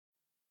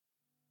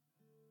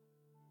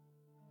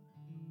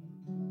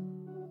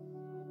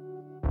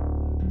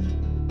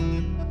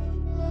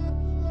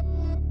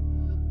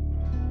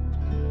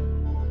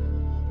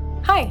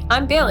Hi,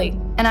 I'm Bailey.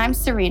 And I'm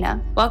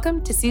Serena.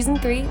 Welcome to Season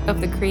 3 of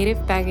the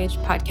Creative Baggage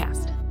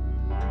Podcast.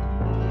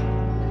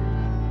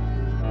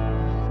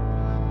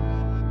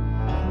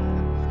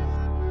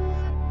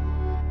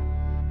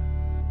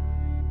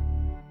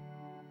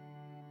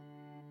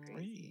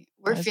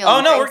 We're feeling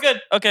Oh, no, great. we're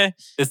good. Okay.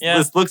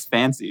 This looks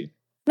fancy.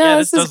 No,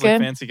 this is does good.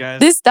 look fancy, guys.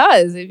 This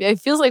does. It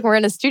feels like we're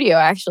in a studio,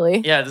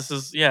 actually. This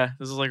is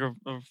like a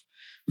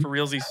for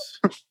realsies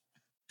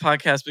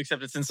podcast,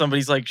 except it's in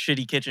somebody's like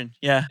shitty kitchen.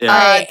 Yeah. They don't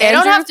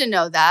Andrew? have to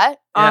know that.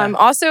 Yeah.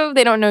 Also,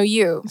 they don't know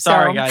you.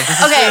 Sorry, so. guys.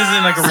 This Okay,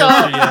 isn't like a real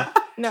so- studio.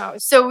 No.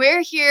 So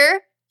we're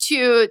here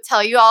to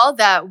tell you all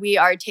that we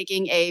are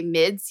taking a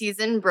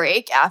mid-season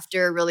break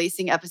after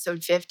releasing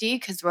episode 50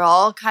 because we're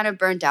all kind of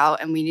burnt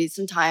out and we need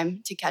some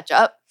time to catch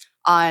up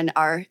on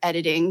our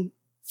editing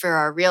for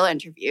our real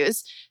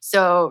interviews.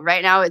 So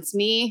right now it's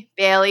me,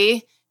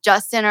 Bailey,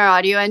 Justin, our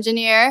audio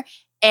engineer,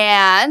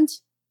 and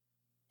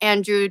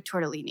Andrew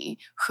Tortellini,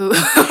 who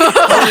Didn't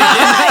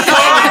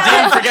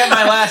forget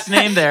my last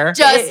name there.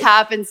 just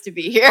happens to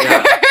be here.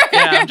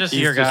 Yeah, I'm just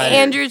here, guys.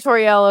 Andrew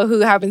Torriello, who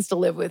happens to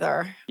live with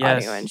our Yes.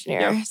 audio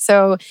engineer. Yep.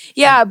 So,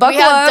 yeah, buckle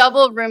We have up.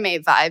 double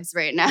roommate vibes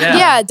right now. Yeah.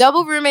 Yeah,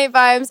 double roommate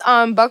vibes.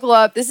 Buckle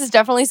up. This is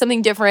definitely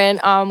something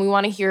different. We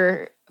want to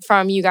hear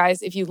from you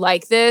guys if you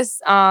like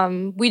this.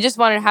 We just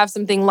wanted to have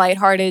something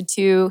lighthearted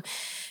to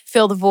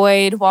fill the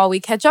void while we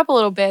catch up a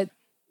little bit.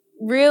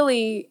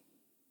 Really,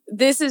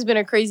 this has been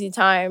a crazy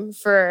time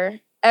for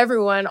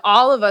everyone.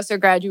 All of us are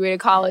graduated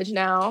college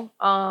now.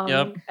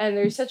 Yep. And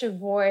there's such a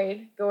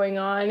void going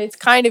on. It's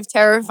kind of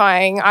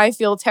terrifying. I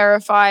feel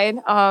terrified.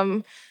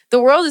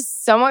 The world is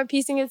somewhat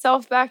piecing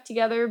itself back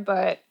together,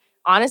 but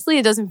honestly,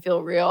 it doesn't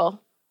feel real.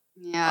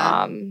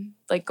 Yeah.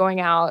 Like going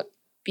out,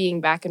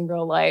 being back in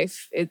real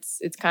life, it's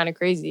kind of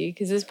crazy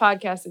because this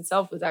podcast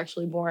itself was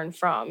actually born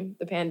from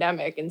the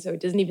pandemic, and so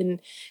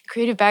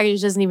Creative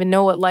Baggage doesn't even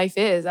know what life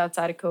is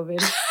outside of COVID.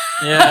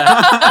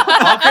 Yeah.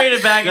 All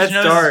creative baggage That's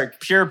knows dark.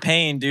 pure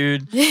pain,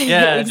 dude.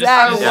 Yeah.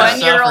 Exactly. Our Just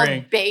one-year-old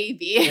suffering.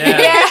 baby. Yeah.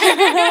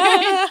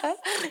 Yeah.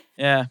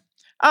 Yeah.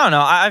 I don't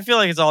know. I feel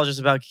like it's all just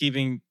about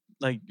keeping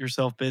like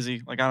yourself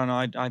busy. Like, I don't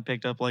know. I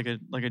picked up like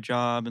a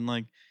job and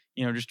like,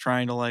 you know, just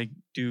trying to like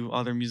do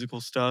other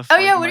musical stuff. Oh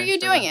like, yeah, in what my are you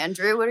spare doing, time.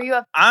 Andrew? What are you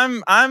up?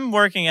 I'm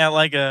working at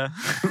like a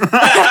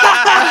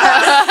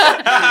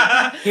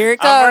Here it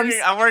comes.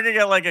 I'm working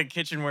at like a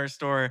kitchenware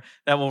store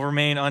that will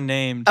remain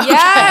unnamed.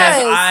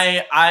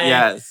 Yes. Because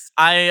Yes.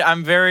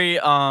 I'm very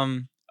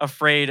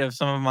afraid of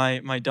some of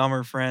my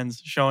dumber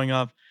friends showing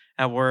up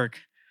at work,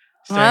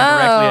 staring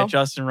directly Wow. at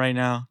Justin right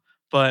now.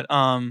 But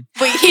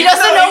Wait, he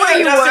doesn't know where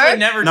you Justin work. would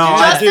never No, do I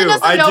that. Justin do.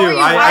 doesn't I know do. where you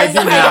I work.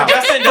 do now.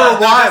 Justin For a does.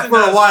 while. Justin For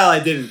a does. while, I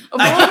didn't.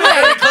 I keep it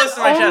very close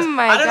to my Oh chest.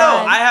 my I don't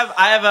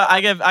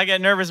God. know. I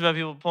get nervous about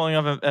people pulling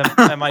up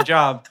at my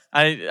job.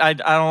 I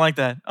don't like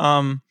that.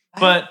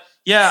 But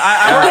yeah,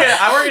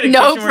 I work at a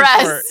No kitchenware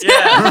press. store.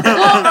 Yeah.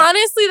 Well,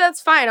 honestly, that's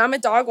fine. I'm a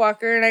dog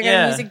walker and I got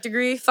Yeah. a music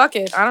degree. Fuck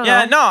it. I don't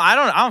Yeah, know. no, I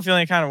don't feel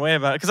any kind of way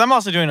about it because I'm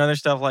also doing other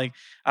stuff. Like,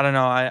 I don't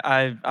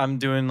know, I'm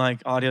doing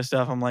like audio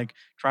stuff. I'm like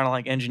trying to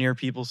like engineer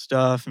people's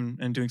stuff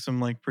and doing some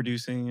like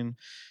producing and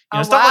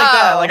stuff like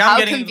that. Like, I'm How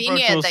getting Pro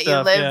convenient Tools that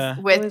stuff. you live yeah.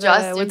 with With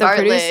Justin with the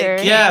Bartlett. producer.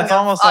 king Yeah, it's of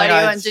almost like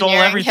audio I stole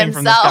engineering everything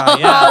from himself. this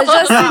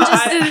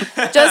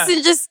guy. Yeah.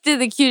 Justin just did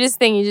the cutest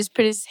thing. He just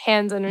put his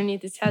hands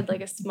underneath his head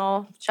like a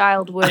small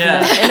child would Yeah.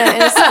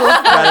 in a school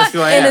That is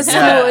who I in a am. school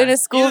Yeah. in a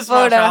school He's a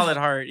small photo. child at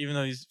heart, even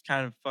though he's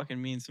kind of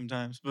fucking mean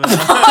sometimes. But Oh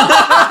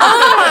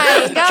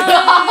my god!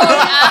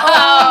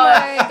 Oh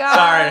my god!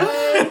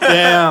 Sorry.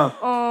 Damn.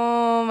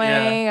 Oh my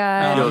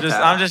Yeah. god! No, Feel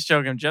I'm just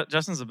joking.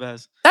 Justin's the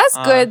best. That's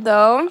good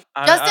though.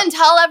 Justin,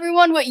 tell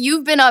everyone what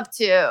you've been up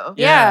to.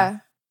 Yeah.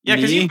 Yeah,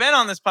 because Me? you've been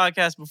on this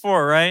podcast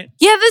before, right?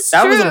 Yeah, that's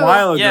That true. was a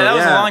while ago. Yeah, that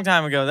was a long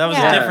time ago. That was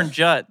Yeah. a different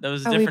Jut. That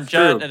was a Oh, we- different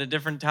Jut True. at a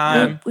different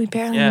time. We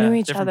barely Yeah, knew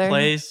each different other.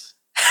 place.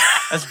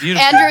 That's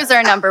beautiful. Andrew's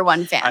our number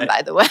one fan,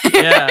 by the way.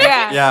 Yeah,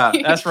 Yeah.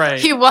 Yeah. that's right.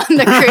 He won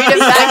the Creative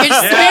Baggage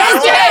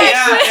Smash Day.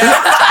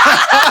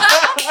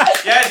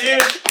 Yeah,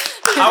 dude.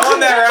 I won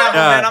that raffle,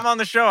 Yeah. man. I'm on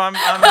the show. I'm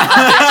big time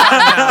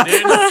now,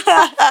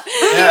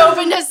 dude. He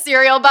opened his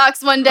cereal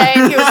box one day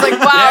and he was like,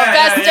 wow, Yeah,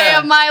 best yeah, day yeah.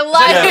 of my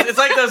It's life.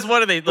 like those,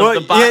 what are they? The, Well,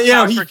 the box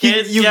tops for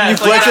kids? you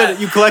it's like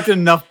that. collected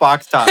enough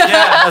box tops. Yeah.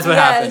 That's what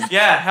Yes. happened.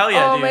 Yeah, hell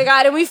yeah, Oh dude. my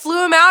god! And we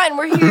flew him out, and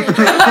we're here.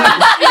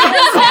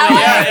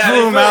 Yeah,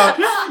 Flew him out.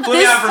 Flew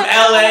me out from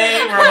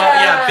LA,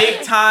 from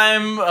big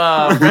time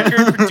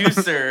record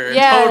producer.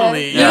 Yeah,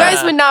 Totally. You Yeah.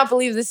 guys would not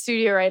believe the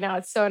studio right now.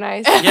 It's so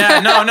nice. Yeah,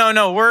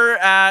 no. We're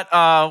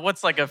at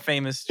what's like a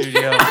famous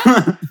studio.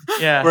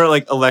 Yeah. We're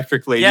like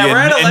Electric Lady Yeah, we're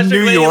at in Electric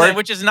New Ladyland, York.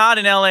 which is not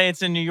in LA,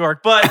 it's in New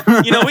York. But,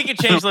 we could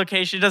change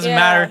location. It doesn't Yeah.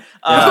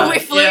 matter. We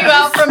flew yeah. you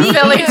out from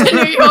Philly to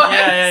New York.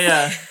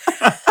 Yeah.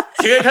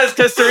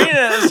 Because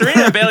Serena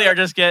and Bailey are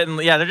just getting,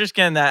 they're just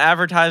getting that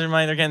advertiser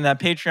money. They're getting that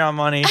Patreon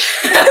money.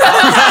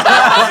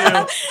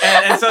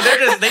 and so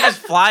they just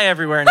fly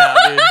everywhere now,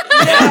 dude.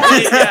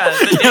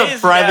 The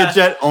days, Private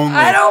jet only.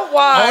 I don't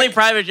want. Only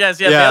private jets.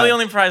 Yeah, Yeah. Bailey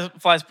only flies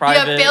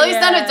private. Yeah, Bailey's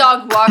not Yeah. a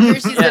dog walker.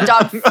 She's a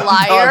dog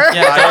flyer.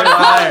 Yeah, dog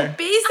flyer.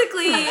 Basically,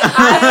 Basically,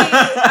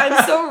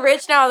 I'm so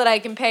rich now that I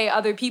can pay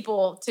other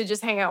people to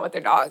just hang out with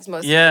their dogs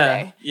most of the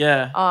day.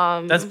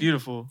 Yeah. That's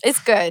beautiful. It's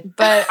good,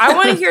 but I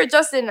want to hear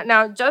Justin.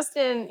 Now,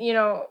 Justin,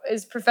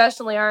 is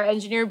professionally our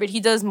engineer, but he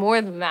does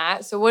more than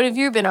that. So what have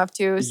you been up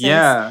to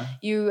since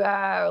you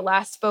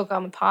last spoke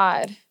on the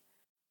pod?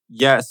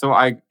 Yeah, so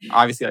I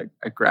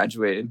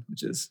graduated,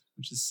 which is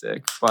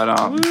sick.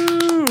 But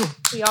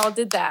we all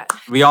did that.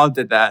 We all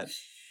did that.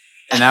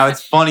 And now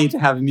it's funny to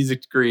have a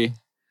music degree.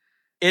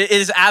 It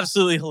is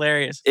absolutely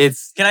hilarious.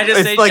 Can I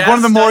just say, it's like one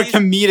of the more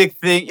comedic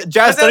things.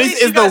 Jazz studies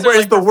is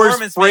the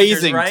worst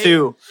phrasing right?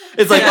 too.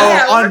 It's like,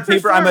 on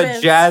paper, I'm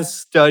a jazz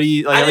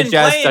study, I have a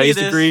jazz studies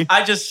degree.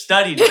 I just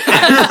studied it.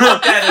 I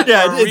looked at it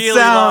for a really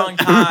long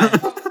time.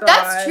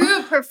 That's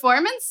true.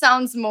 Performance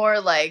sounds more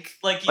like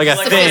a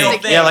thing.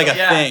 Yeah, like a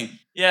thing.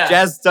 Yeah.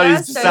 Jazz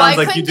studies just sounds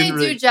like you didn't Why couldn't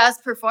they do jazz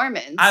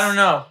performance? I don't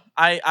know.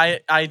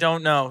 I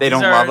don't know. They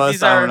don't love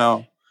us. I don't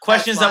know.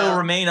 Questions that will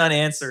remain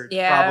unanswered,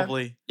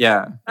 probably.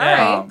 Yeah. All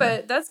right,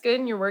 but that's good.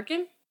 And you're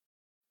working?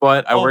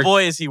 But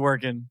boy, is he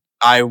working.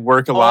 I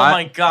work a lot. Oh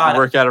my God. I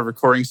work at a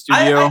recording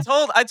studio.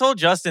 I told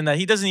Justin that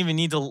he doesn't even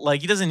need to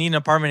he doesn't need an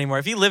apartment anymore.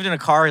 If he lived in a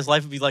car, his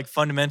life would be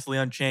fundamentally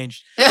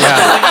unchanged. Yeah,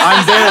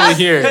 I'm barely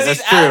here.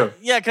 That's true.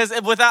 Because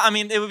it would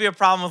be a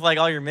problem with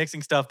all your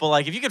mixing stuff.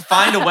 But if you could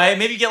find a way,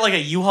 maybe get a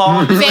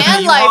U-Haul.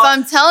 Van life,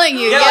 I'm telling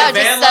you. Yeah,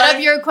 just set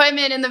up your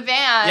equipment in the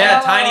van.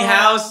 Yeah, tiny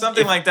house,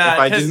 something like that.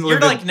 Because you're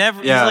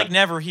never, yeah. he's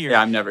never here.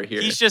 Yeah, I'm never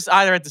here. He's just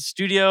either at the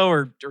studio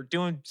or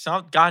doing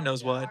some God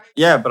knows what.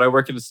 Yeah, but I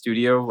work at a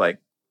studio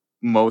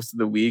most of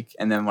the week,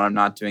 and then when I'm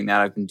not doing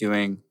that, I've been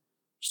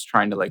just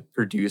trying to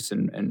produce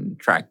and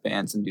track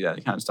bands and do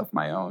that kind of stuff on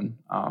my own.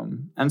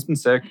 And it's been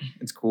sick.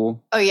 It's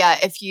cool. Oh yeah,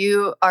 if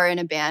you are in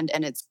a band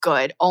and it's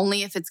good,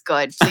 only if it's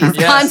good, please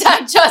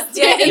contact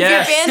Justin. Yeah, if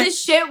your band is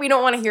shit, we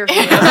don't want to hear from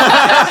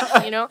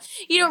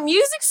you.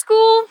 Music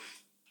school.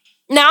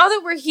 Now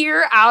that we're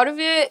here out of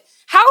it,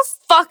 how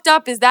fucked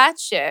up is that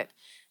shit?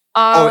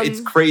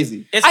 It's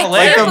crazy. It's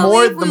hilarious.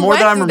 The more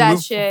that I'm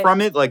removed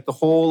from it, the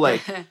whole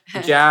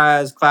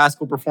jazz,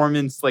 classical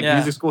performance,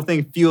 music school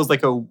thing feels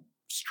like a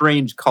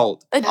strange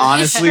cult.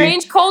 Honestly, a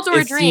strange cult or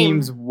a dream.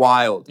 It seems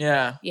wild.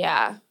 Yeah.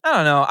 I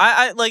don't know.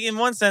 I in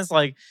one sense,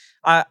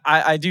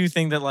 I do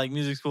think that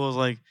music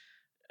school is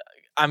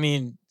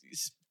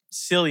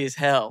silly as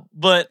hell.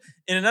 But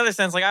in another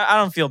sense, I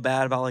don't feel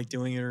bad about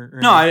doing it or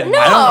I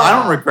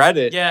don't regret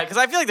it. Yeah, because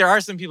I feel like there are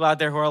some people out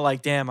there who are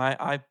damn,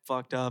 I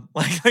fucked up.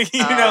 They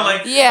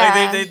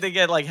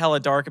get hella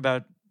dark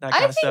about that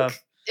kind of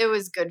stuff. It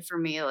was good for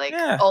me,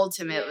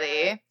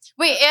 ultimately.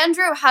 Wait,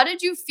 Andrew, how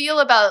did you feel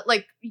about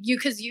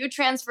because you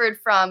transferred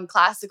from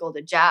classical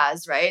to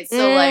jazz, right?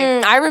 So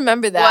I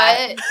remember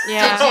that.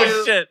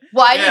 What shit.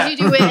 Why did you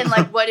do it, and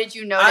what did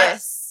you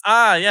notice?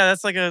 Yeah,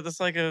 that's a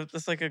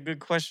good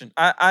question.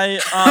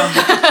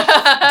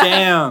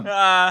 Damn.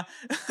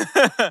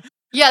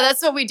 Yeah,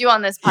 that's what we do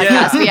on this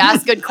podcast. We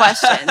ask good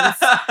questions.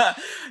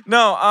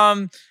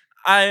 No,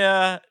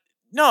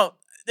 no,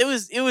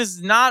 it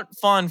was not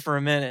fun for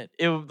a minute.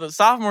 The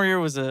sophomore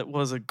year was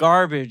a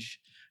garbage,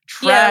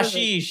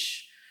 trashy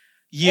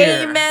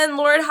year. Amen,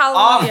 Lord,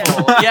 hallelujah.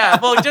 Awful. Yeah,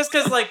 well, just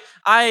because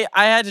I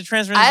had to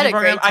transfer into the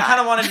program, I kind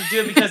of wanted to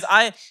do it because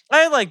I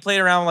played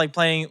around with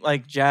playing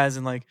jazz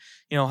and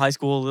high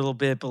school a little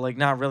bit, but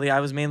not really.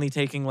 I was mainly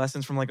taking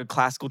lessons from a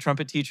classical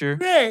trumpet teacher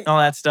and all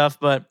that stuff.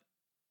 But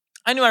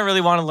I knew I really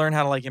wanted to learn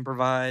how to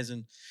improvise,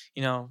 and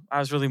I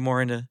was really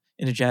more into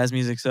jazz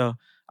music, so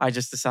I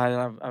just decided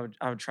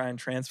I would try and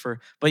transfer.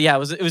 But yeah, it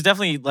was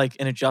definitely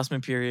an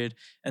adjustment period.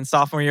 And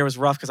sophomore year was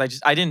rough because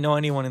I didn't know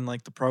anyone in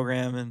the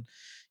program, and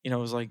it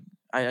was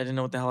I didn't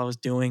know what the hell I was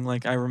doing.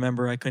 I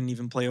remember I couldn't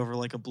even play over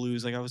a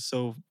blues. I was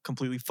so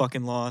completely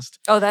fucking lost.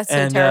 Oh, that's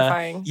so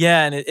terrifying.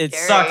 Yeah, and it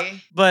sucked.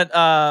 But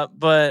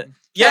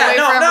yeah,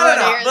 no.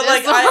 But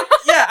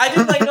I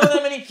didn't know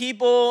that many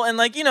people, and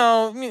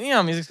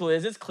music school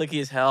it's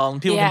cliquey as hell,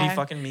 and people can be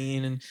fucking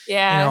mean,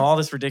 and all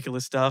this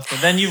ridiculous stuff. But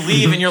then you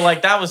leave, and you're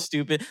that was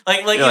stupid. It's kind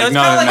of like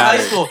high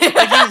school.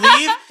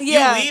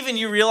 You leave, and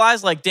you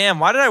realize damn,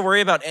 why did I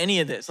worry about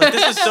any of this?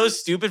 This is so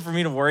stupid for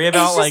me to worry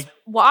about. It's just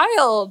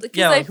wild.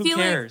 Yeah, I who feel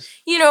cares?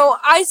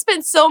 I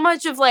spent so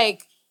much of the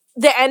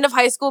end of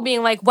high school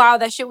being wow,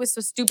 that shit was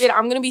so stupid.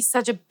 I'm gonna be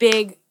such a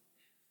big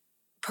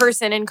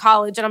person in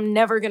college and I'm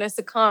never gonna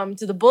succumb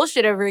to the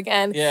bullshit ever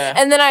again. Yeah.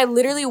 And then I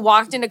literally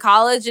walked into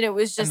college and it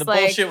was just and the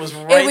bullshit was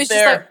right it was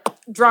there. Just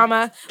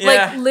drama.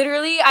 Yeah.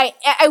 Literally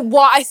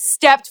I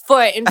stepped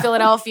foot in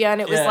Philadelphia and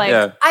it was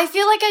I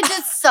feel like I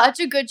did such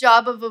a good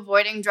job of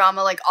avoiding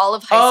drama all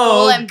of high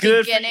school and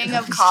beginning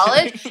of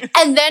college.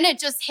 And then it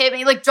just hit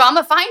me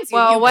drama finds you.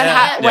 Well, what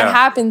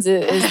happens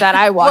is that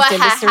I walked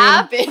into Serena.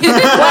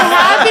 What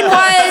happened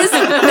was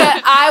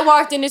that I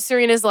walked into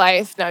Serena's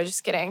life. No,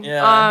 just kidding.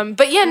 Yeah.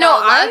 But yeah,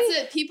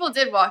 people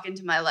did walk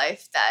into my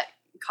life that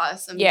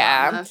caused some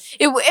drama.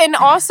 And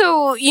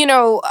also,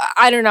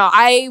 I don't know.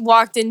 I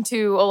walked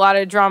into a lot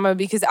of drama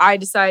because I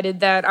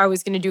decided that I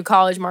was going to do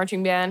college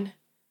marching band.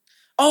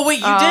 Oh wait,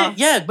 you did?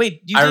 Yeah,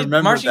 wait, you did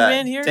marching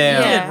band here?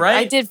 Damn. You did, right?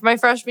 I did for my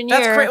freshman year.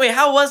 That's great. Wait,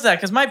 how was that?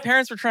 Because my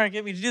parents were trying to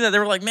get me to do that. They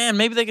were like, man,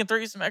 maybe they can throw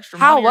you some extra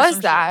money. How was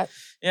that? Shit.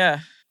 Yeah.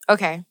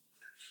 Okay.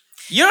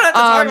 You don't have to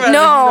talk about it.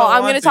 No,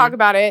 I'm going to talk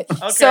about it.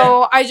 Okay.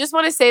 So I just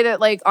want to say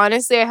that, like,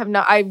 honestly,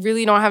 I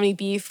really don't have any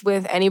beef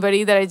with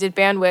anybody that I did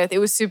band with. It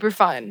was super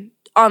fun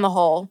on the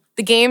whole.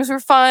 The games were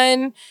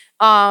fun.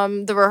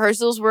 The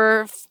rehearsals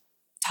were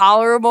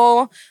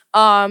tolerable.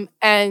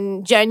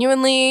 And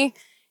genuinely,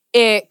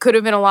 it could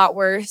have been a lot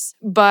worse.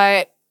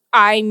 But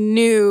I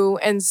knew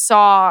and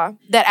saw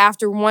that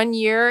after 1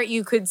 year,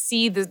 you could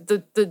see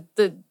the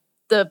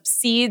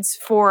seeds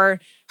for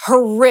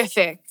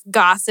horrific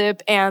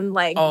gossip and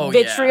like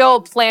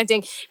vitriol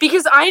planting,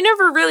 because I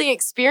never really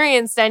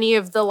experienced any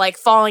of the like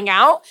falling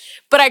out,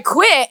 but I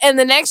quit, and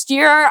the next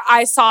year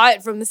I saw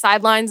it from the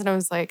sidelines and I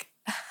was like,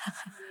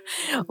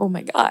 oh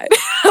my God.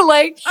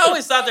 Like, I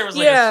always thought there was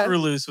like a screw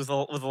loose with a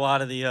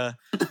lot of the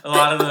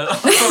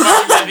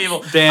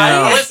people.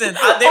 Damn. Listen,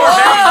 they were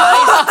very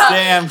nice.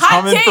 Damn,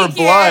 coming for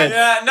blood.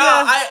 Yeah,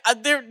 no,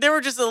 they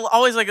were just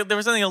always like there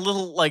was something a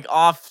little like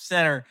off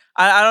center.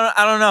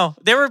 I don't know.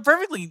 They were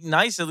perfectly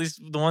nice, at least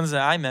the ones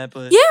that I met.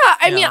 But yeah,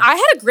 I mean, I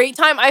had a great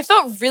time. I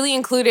felt really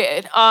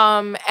included,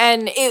 and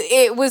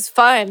it was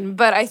fun.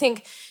 But I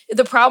think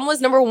the problem was,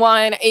 number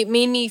one, it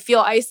made me feel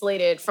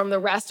isolated from the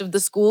rest of the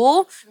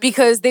school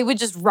because they would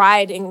just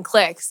ride in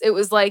cliques. It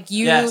was like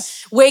you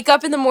wake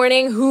up in the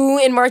morning, who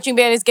in marching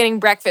band is getting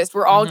breakfast?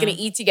 We're all going to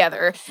eat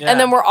together. And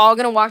then we're all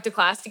going to walk to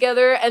class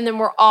together. And then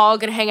we're all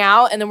going to hang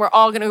out. And then we're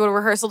all going to go to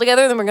rehearsal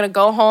together. Then we're going to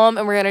go home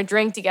and we're going to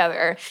drink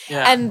together.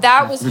 Yeah. And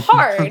that was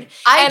hard.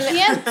 I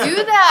can't do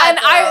that. And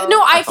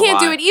I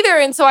can't do it either.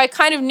 And so I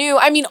kind of knew.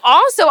 I mean,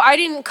 also, I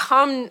didn't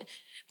come...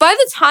 By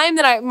the time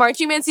that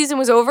marching band season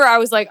was over, I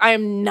was like, I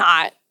am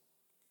not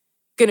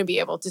going to be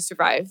able to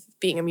survive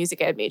being a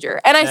music ed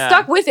major. And I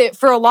stuck with it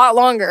for a lot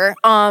longer.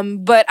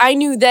 But I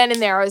knew then and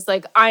there, I was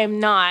like, I am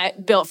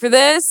not built for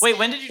this. Wait,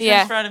 when did you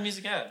transfer out of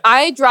music ed?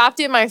 I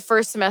dropped it my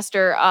first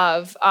semester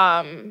of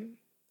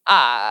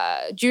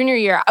junior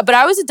year. But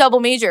I was a double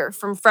major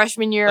from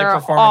freshman year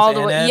all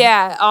the way.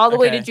 Yeah, all the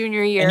way to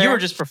junior year. And you were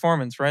just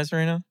performance, right,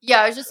 Serena?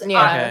 Yeah, I was just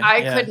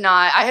I could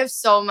not. I have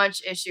so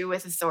much issue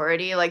with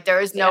authority. Like there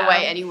is no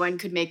way anyone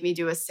could make me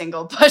do a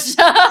single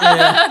push-up.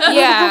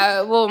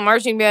 Yeah, well,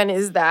 marching band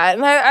is that.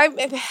 And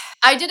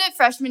I did it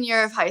freshman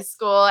year of high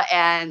school,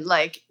 and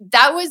like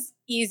that was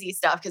easy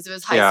stuff because it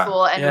was high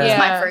school and it was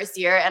my first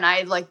year, and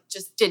I like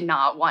just did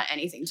not want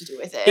anything to do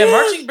with it. Yeah,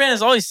 marching band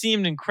has always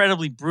seemed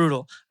incredibly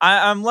brutal.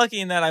 I'm lucky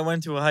in that I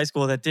went to a high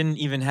school that didn't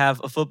even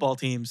have a football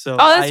team. So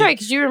that's right,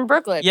 because you were in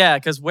Brooklyn. Yeah,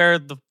 because where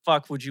the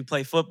fuck would you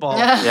play football?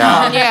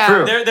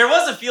 True. There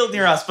was a field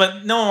near us,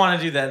 but no one wanted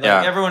to do that.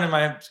 Like, everyone in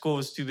my school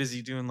was too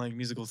busy doing like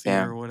musical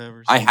theater or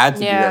whatever. So. I had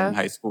to do that in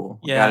high school.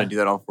 You had to do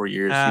that all 4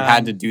 years. You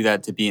had to do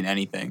that to be in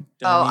anything.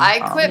 I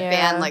quit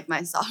band like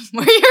my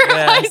sophomore year of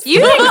high school. You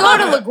didn't go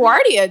to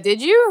LaGuardia,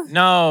 did you?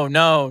 No.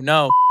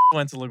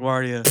 Went to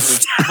LaGuardia. Wait,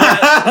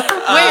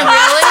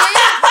 really?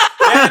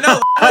 Yeah, no.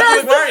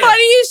 That's the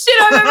funniest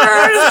shit I've ever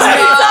heard of my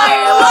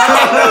entire life.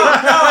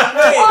 No.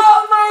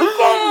 Oh my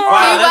God.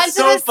 Wow, that's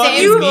so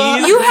fucking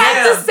mean. You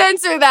had to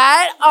censor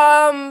that.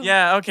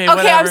 Yeah, okay,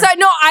 whatever. I'm sorry.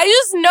 No, I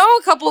just know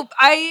a couple.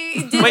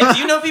 Wait, do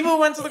you know people who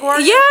went to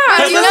LaGuardia?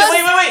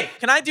 Yeah. Wait.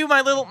 Can I do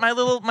my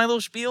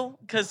little spiel?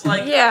 Because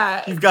like,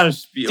 you've got a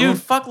spiel, dude.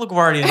 Fuck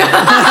LaGuardia.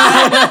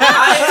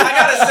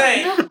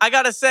 I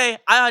gotta say,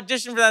 I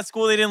auditioned for that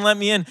school. They didn't let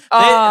me in. Their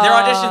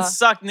auditions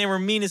sucked and they were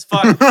mean as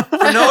fuck for no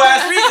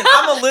ass reason.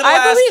 I'm a little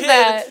ass kid.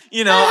 That.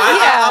 You know,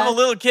 I'm a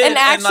little kid, an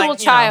actual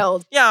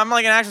child. I'm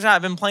like an actual child.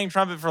 I've been playing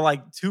trumpet for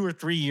like 2 or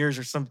 3 years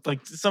or some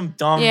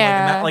dumb So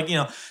I don't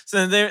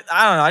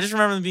know. I just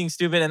remember them being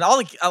stupid and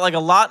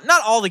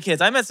not all the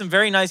kids. I met some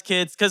very nice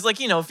kids because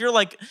if you're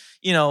like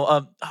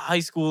a high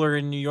schooler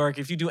in New York,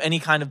 if you do any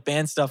kind of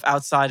band stuff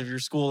outside of your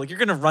school, like you're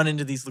gonna run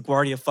into these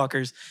LaGuardia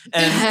fuckers,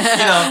 and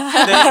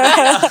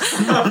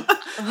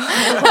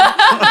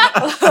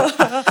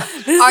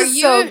Are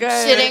you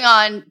shitting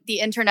on the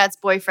internet's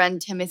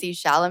boyfriend Timothée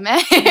Chalamet?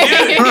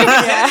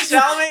 Timothée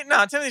Chalamet? No,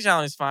 Timothée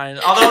Chalamet's fine.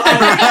 Although,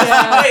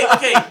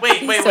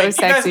 wait. You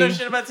guys know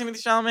shit about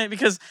Timothée Chalamet?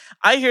 Because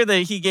I hear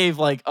that he gave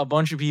like a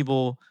bunch of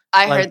people.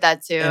 I heard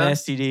that too. An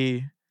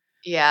STD.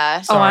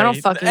 Yeah. Sorry. I don't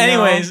fucking know.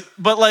 Anyways,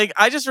 but like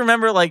I just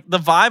remember like the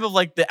vibe of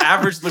like the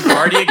average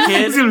LaGuardia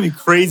kid. It's gonna be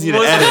crazy to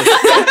edit.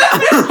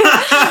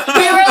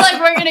 We were like,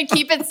 we're gonna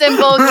keep it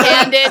simple,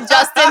 candid.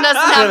 Justin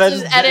doesn't have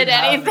to edit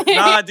anything.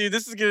 Nah, dude,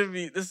 this is gonna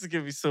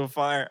be so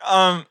fire.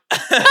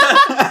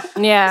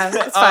 Yeah,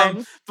 it's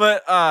fine.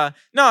 But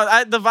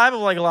the vibe of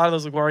like a lot of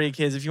those LaGuardia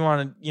kids, if you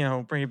want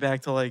to, bring it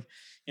back to like,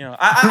 You know,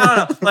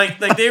 I don't know.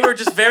 Like they were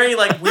just very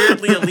like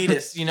weirdly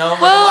elitist. You know, like,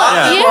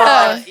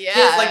 well,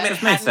 kids like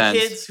Manhattan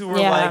kids who were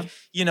like,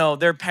 you know,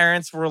 their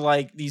parents were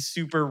like these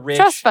super rich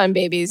trust fund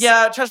babies.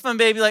 Yeah, trust fund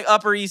baby, like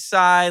Upper East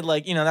Side,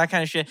 like, you know, that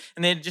kind of shit.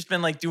 And they had just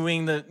been like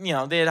doing the, you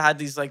know, they had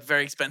these like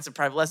very expensive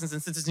private lessons.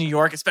 And since it's New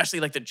York,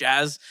 especially like the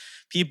jazz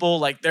people,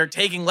 like they're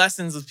taking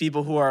lessons with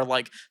people who are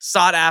like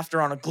sought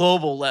after on a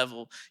global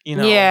level, you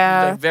know,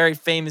 like very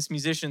famous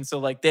musicians. So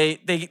like they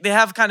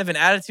have kind of an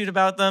attitude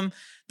about them.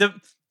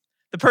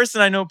 The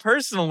person I know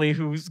personally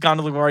who's gone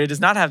to LaGuardia does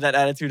not have that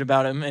attitude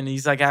about him, and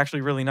he's like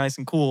actually really nice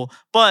and cool.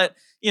 But,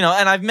 you know,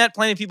 and I've met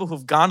plenty of people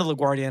who've gone to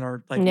LaGuardia and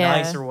are like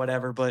nice or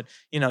whatever. But,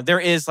 you know, there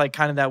is like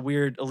kind of that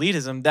weird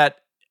elitism that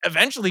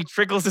eventually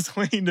trickles its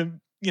way into,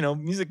 you know,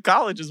 music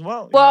college as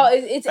well. Well,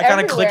 it's that kind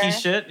of cliquey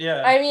shit.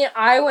 Yeah. I mean,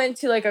 I went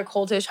to like a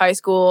cultish high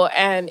school,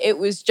 and it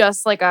was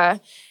just like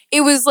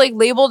it was like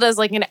labeled as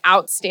like an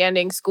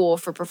outstanding school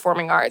for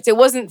performing arts. It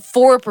wasn't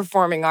for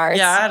performing arts.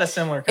 Yeah, I had a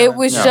similar It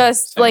was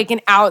just like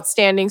an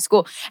outstanding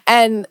school.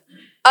 And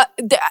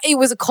it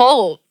was a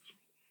cult.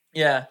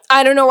 Yeah.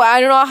 I don't know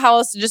how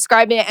else to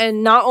describe it.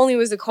 And not only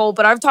was it cold,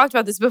 but I've talked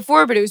about this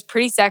before, but it was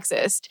pretty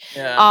sexist.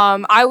 Yeah.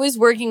 I was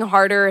working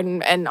harder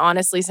and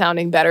honestly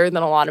sounding better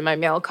than a lot of my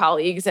male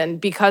colleagues.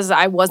 And because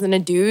I wasn't a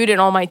dude and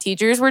all my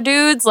teachers were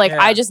dudes, like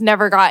I just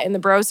never got in the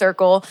bro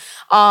circle.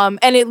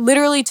 And it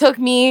literally took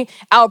me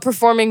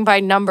outperforming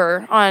by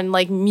number on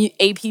like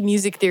AP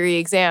music theory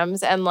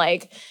exams and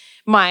like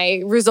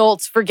my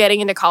results for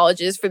getting into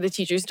colleges for the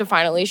teachers to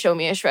finally show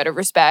me a shred of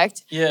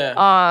respect. Yeah.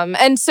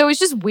 And so it's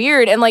just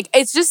weird. And like,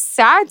 it's just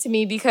sad to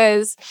me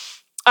because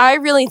I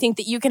really think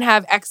that you can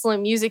have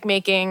excellent music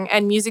making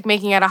and music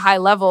making at a high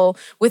level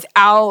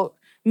without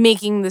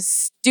making the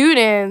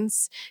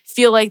students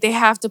feel like they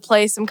have to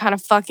play some kind of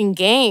fucking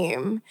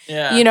game,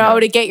 you know,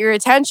 to get your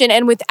attention,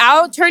 and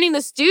without turning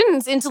the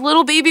students into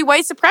little baby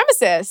white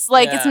supremacists.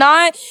 Like, it's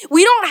not,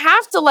 we don't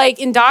have to like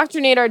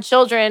indoctrinate our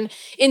children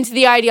into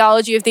the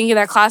ideology of thinking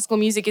that classical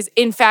music is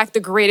in fact the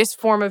greatest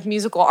form of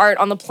musical art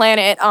on the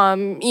planet,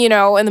 you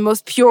know, and the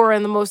most pure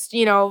and the most,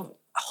 you know,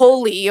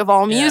 holy of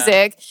all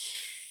music.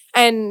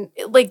 And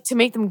like to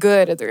make them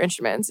good at their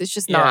instruments, it's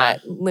just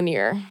not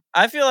linear.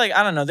 I feel like,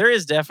 I don't know, there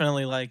is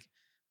definitely like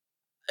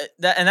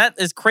that, and that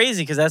is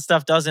crazy because that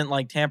stuff doesn't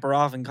like tamper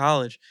off in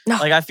college. No.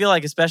 Like I feel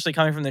like, especially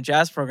coming from the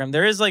jazz program,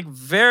 there is like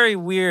very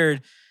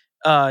weird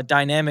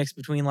dynamics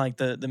between like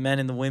the men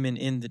and the women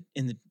in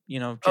the you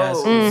know, jazz.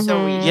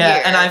 So weird.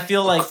 Yeah, and I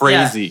feel like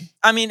crazy.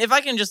 I mean, if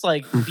I can just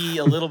like be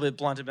a little bit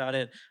blunt about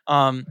it,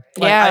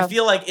 I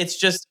feel like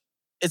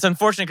it's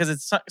unfortunate because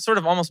it's sort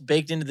of almost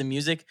baked into the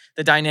music,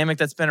 the dynamic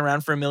that's been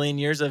around for a million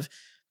years of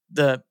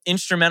the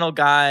instrumental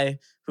guy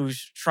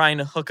who's trying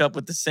to hook up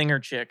with the singer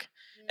chick.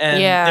 And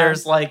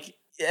there's like,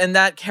 and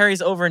that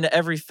carries over into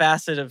every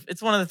facet of,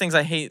 it's one of the things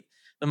I hate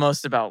the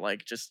most about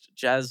like just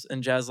jazz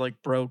and jazz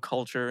like bro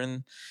culture.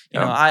 And, you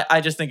know,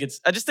 I just think it's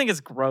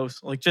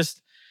gross. Like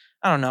just,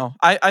 I don't know.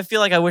 I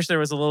feel like I wish there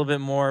was a little bit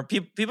more.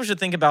 People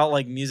should think about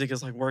like music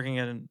as like working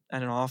at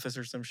an office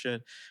or some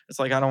shit. It's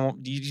like,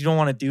 you don't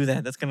want to do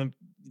that.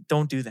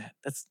 Don't do that.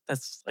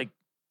 That's like,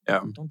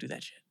 don't do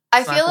that shit.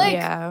 I feel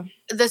like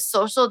the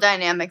social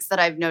dynamics that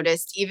I've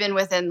noticed, even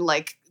within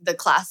like the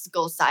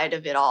classical side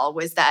of it all,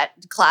 was that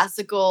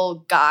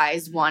classical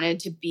guys wanted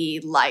to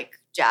be like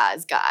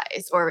jazz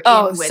guys or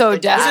so desperately.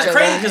 Which is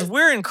crazy because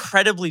we're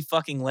incredibly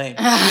fucking lame.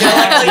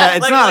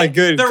 It's not a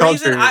good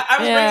culture. I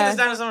was breaking this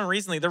down to someone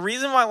recently. The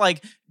reason why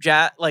like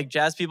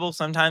jazz people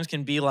sometimes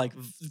can be like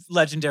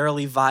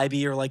legendarily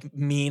vibey or like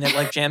mean at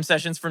like jam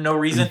sessions for no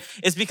reason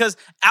is because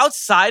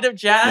outside of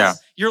jazz,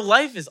 your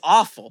life is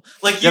awful.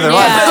 Like their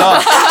life is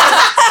awful.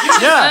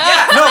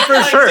 No,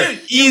 for sure. Dude,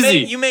 easy.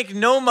 You make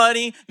no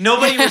money.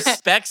 Nobody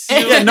respects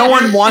you. Yeah, no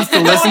one wants to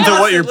listen to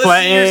what you're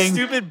playing.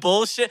 Your stupid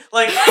bullshit.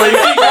 Like your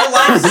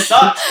life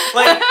sucks.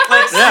 Like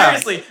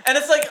seriously. And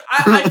it's like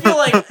I feel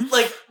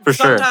like for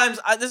sometimes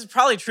this is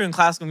probably true in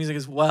classical music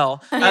as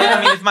well.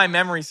 I mean, if my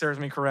memory serves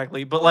me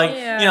correctly, but like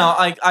you know,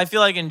 like I feel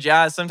like in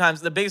jazz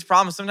sometimes the biggest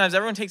problem is sometimes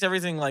everyone takes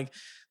everything like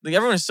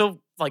everyone is so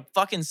like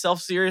fucking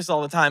self-serious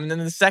all the time, and then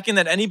the second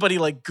that anybody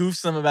like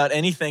goofs them about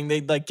anything,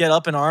 they like get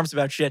up in arms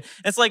about shit.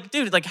 And it's like,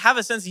 dude, like have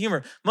a sense of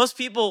humor. Most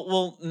people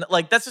will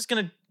like that's just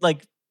gonna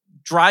like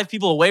drive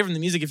people away from the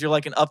music if you're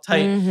like an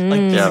uptight like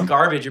piece of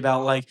garbage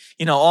about like,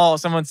 you know,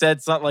 someone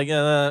said something like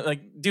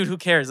dude, who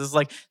cares? This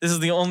is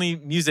the only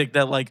music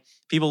that like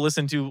people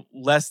listen to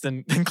less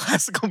than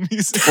classical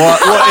music. Well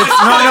it's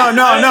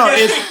no.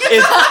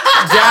 It's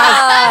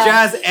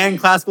jazz and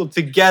classical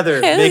together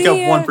make up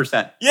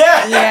 1%.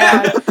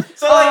 Yeah.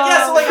 So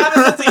like have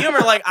a sense of humor.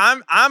 Like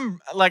I'm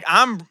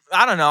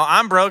I don't know,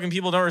 I'm broke and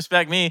people don't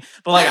respect me,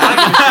 but like I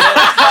don't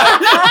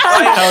give a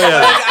shit. Hell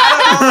yeah. Like,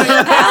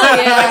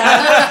 I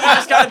don't know. You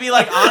just gotta be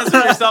like honest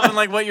with yourself and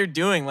like what you're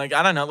doing. Like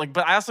I don't know. Like,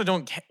 but I also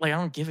don't I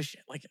don't give a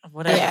shit. Like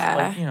whatever.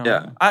 Like, you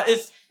know.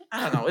 I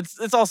don't know.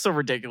 It's all so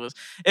ridiculous.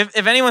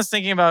 If anyone's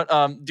thinking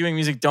about doing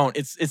music, don't.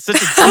 It's such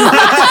a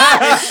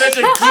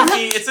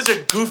it's such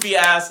a goofy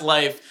ass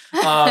life.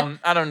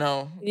 I don't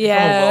know.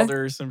 Yeah. Become a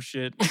welder or some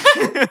shit.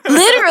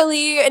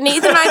 Literally,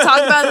 Nathan and I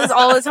talk about this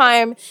all the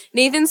time.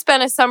 Nathan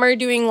spent a summer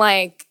doing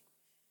like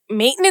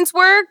maintenance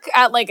work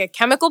at like a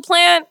chemical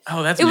plant.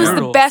 Oh, that's It was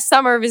the best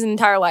summer of his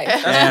entire life.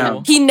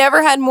 Damn. He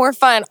never had more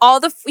fun.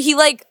 He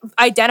like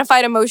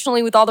identified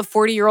emotionally with all the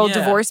 40-year-old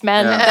divorced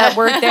men that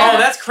worked there. Oh,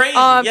 that's crazy.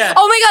 Oh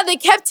my God, they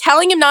kept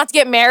telling him not to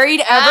get married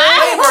ever.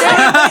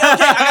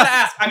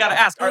 I gotta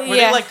ask. Were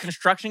they like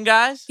construction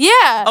guys?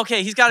 Yeah.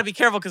 Okay, he's got to be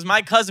careful because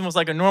my cousin was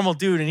like a normal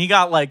dude and he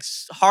got like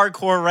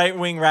hardcore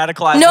right-wing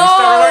radicalized. No.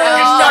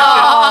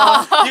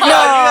 You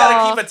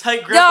gotta keep a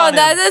tight grip on him.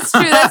 That's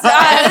true. That's true.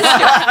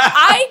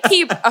 I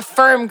keep a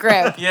firm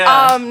grip.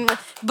 Yeah.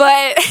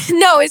 But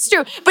no, it's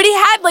true. But he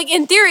had like,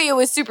 in theory, it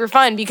was super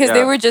fun because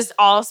they were just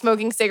all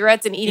smoking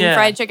cigarettes and eating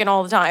fried chicken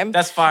all the time.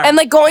 That's fine. And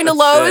like going to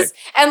Lowe's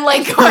and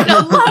like going to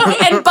Lowe's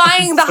and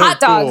buying the hot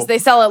dogs they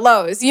sell at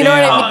Lowe's. You know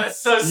what I mean? That's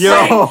so sick.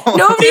 Yo.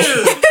 Nobody.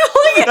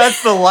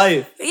 That's the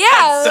life.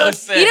 Yeah. That's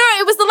so sick. You know,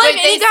 it was the life.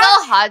 Wait, they sell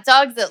hot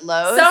dogs at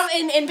Lowe's? Some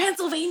in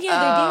Pennsylvania,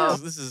 they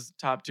do. This is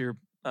top tier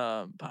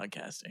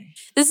podcasting.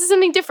 This is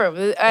something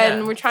different,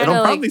 and we're trying It'll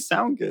to probably like.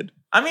 sound good.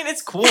 I mean,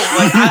 it's cool.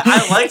 Like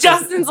I like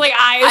Justin's like,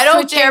 I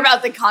don't care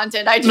about the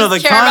content. I just No, the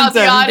care about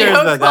the content, who audio cares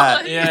about that?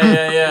 quality.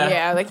 Yeah.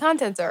 Yeah, the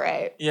content's all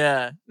right.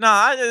 Yeah.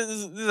 No, this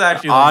is actually The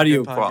like a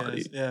audio good podcast.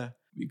 quality. Yeah.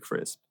 Be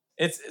crisp.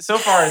 It's so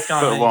far it's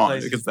gone But it many won't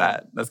places. because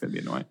that's gonna be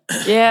annoying.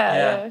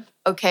 Yeah.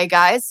 Okay,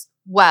 guys.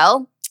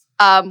 Well,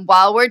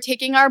 while we're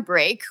taking our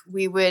break,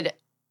 we would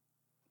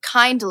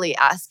kindly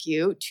ask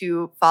you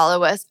to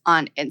follow us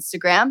on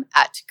Instagram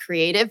at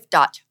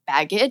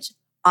creative.baggage,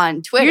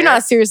 on Twitter. You're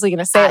not seriously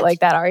gonna say it like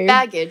that, are you?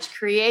 Baggage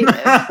Creative.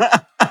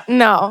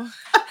 No.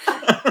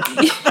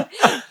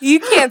 You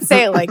can't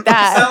say it like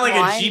that. You sound like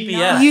Why a GPS.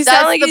 not? You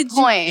sound That's like the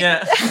point.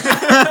 Yeah.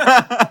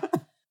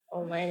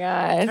 Oh my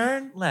God.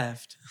 Turn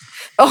left.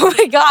 Oh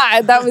my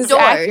God. That was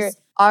accurate. Doors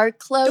are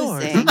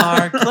closing. Doors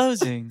are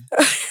closing.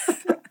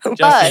 Justin,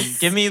 Bus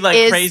give me like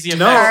is crazy effects.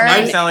 No,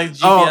 Make it sound like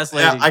GPS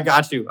lady. Yeah, I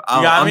got you.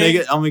 got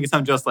me? I'll make it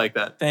sound just like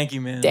that. Thank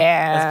you, man.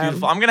 Damn. That's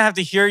beautiful. I'm gonna have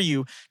to hear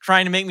you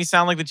trying to make me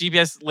sound like the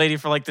GPS lady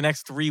for like the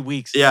next 3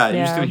 weeks. Yeah, you're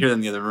just Yeah. gonna hear that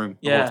in the other room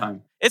the Yeah. whole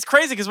time. It's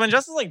crazy because when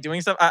Justin's like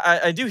doing stuff,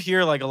 I do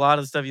hear like a lot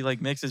of the stuff he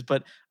like mixes,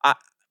 but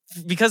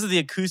because of the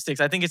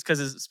acoustics, I think it's because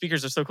his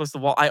speakers are so close to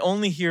the wall. I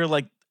only hear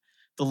like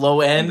the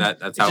low end.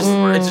 That's It's how just,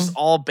 it works. it's just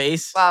all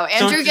bass. Wow, So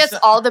Andrew it's gets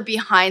just- all the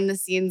behind the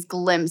scenes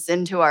glimpse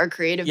into our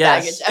creative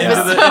Yes, baggage into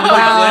episode. the Wow.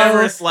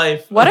 glamorous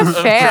life. What a of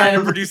trying to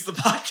fan. produce the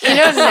podcast. You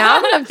know, now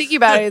that I'm thinking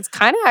about it, it's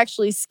kind of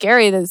actually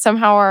scary that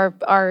somehow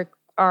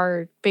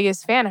our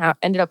biggest fan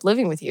ended up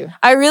living with you.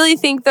 I really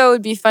think though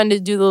it'd be fun to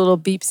do the little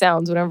beep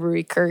sounds whenever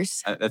we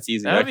curse. That's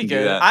easy. that I would be can do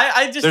good. that.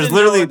 I just There's didn't know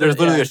literally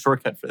whether- a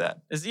shortcut for that.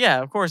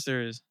 yeah, of course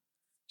there is.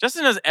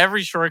 Justin knows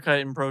every shortcut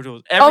in Pro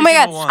Tools. Oh my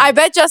God. Single one. I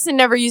bet Justin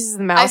never uses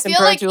the I mouse in feel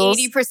Pro like Tools.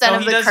 80% No,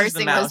 of he the does use the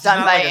cursing mouse. was done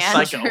He's by not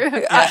like a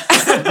Andrew.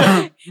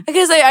 psycho.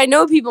 Because I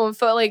know people in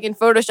in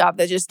Photoshop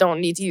that just don't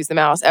need to use the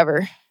mouse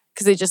ever.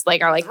 Because they just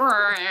like are like,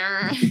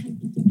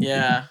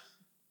 Yeah.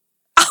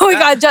 oh my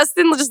God,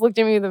 Justin just looked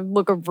at me with a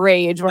look of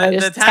rage when I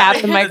just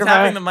tapped the microphone.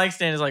 tapping the mic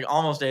stand is like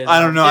almost ASMR. I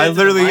don't know. Get I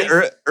into the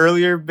literally mic.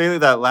 earlier, Bailey,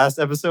 that last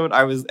episode,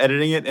 I was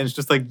editing it, and it's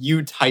just like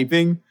you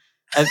typing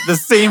at the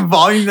same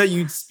volume that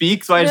you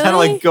speak. So I just had to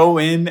Really? like go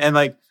in and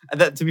like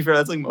that. To be fair,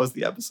 that's like most of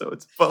the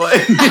episodes. But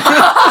like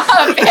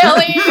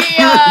Bailey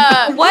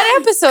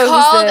What episode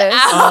called was this?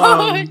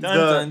 out. Dun,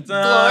 dun, dun.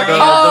 Glory.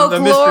 Oh, the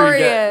mystery glorious.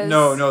 guest.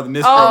 No, the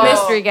mystery Oh,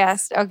 guest. mystery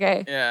guest.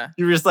 Okay. Yeah.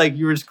 You were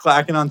just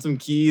clacking on some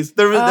keys.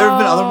 There have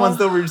been other ones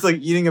though where you're just like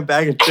eating a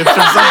bag of chips or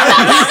something.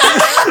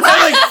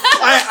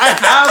 I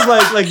have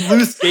like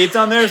loose skates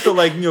on there, so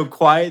like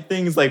quiet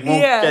things like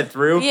won't get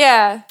through.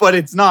 Yeah. But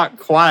it's not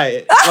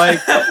quiet. Like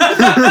Well,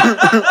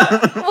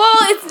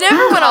 it's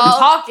never when I'm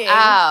talking.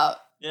 Out.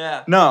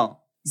 Yeah. no.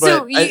 But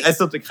So I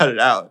still have to cut it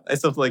out. I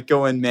still have to like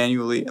go in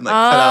manually and like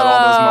cut out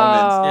all those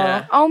moments.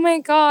 Yeah. Oh my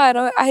God.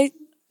 I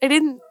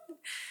didn't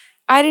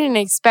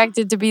expect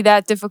it to be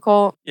that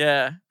difficult.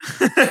 Yeah.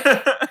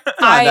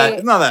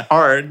 It's not that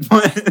hard.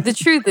 But The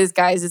truth is,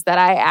 guys, is that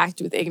I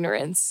act with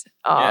ignorance.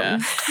 Yeah.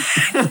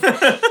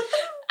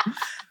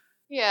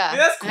 Yeah.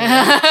 That's cool.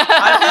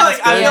 I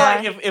feel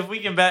Yeah. like if we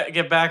can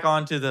get back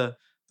onto the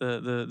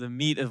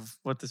meat of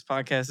what this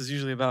podcast is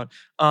usually about,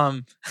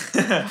 I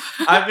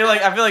feel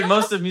like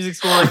most of music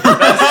school like the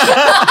best.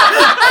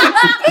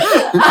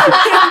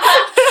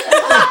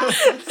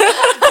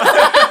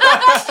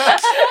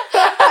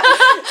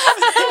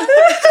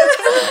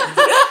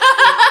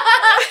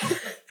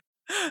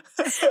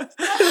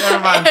 Never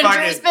mind. Fuck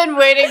Andrew's it. been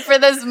waiting for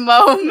this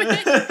moment.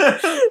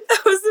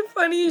 That was the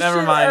funniest Never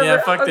shit mind. Yeah,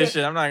 ever. fuck Okay. this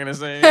shit. I'm not gonna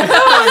say it. No, say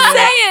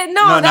it.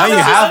 No, now that you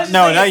was have just,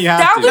 no, now you have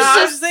that to. was No, I was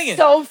just just thinking.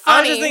 so funny. I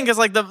was just thinking because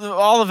like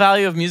all the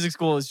value of music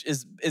school is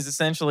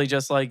essentially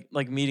just like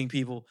meeting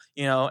people,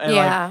 you know, and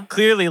Yeah. like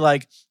clearly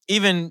like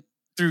even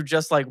through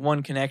just like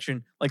one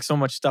connection, like so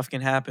much stuff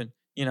can happen,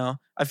 you know.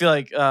 I feel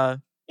like I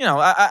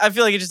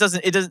feel like it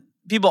doesn't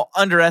people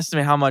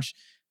underestimate how much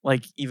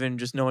like even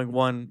just knowing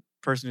one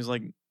person who's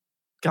like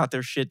got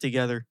their shit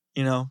together,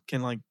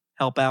 can like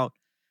help out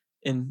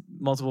in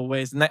multiple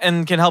ways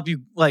and can help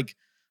you like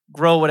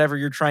grow whatever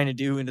you're trying to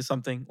do into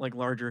something like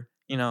larger,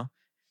 Yeah,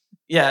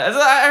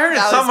 I heard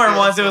it somewhere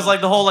once. It was like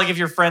the whole like if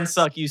your friends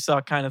suck, you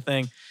suck kind of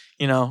thing.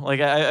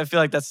 Like I feel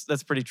like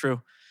that's pretty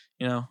true.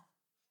 Yeah.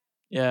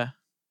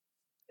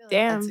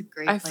 Damn.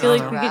 I feel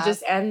like we could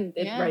just end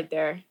it right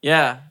there.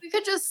 Yeah. We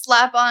could just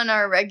slap on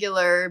our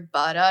regular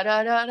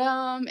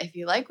ba-da-da-da-dum if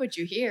you like what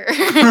you hear.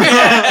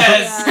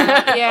 Yes.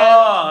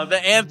 Oh, the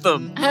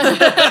anthem.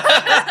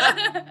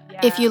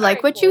 If you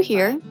like what you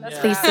hear,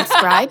 please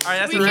subscribe,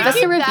 leave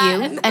us a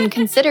review, and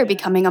consider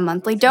becoming a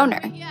monthly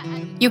donor.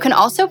 You can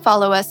also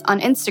follow us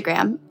on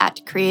Instagram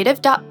at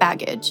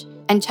creative.baggage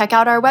and check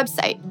out our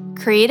website,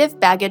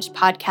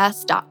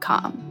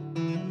 creativebaggagepodcast.com.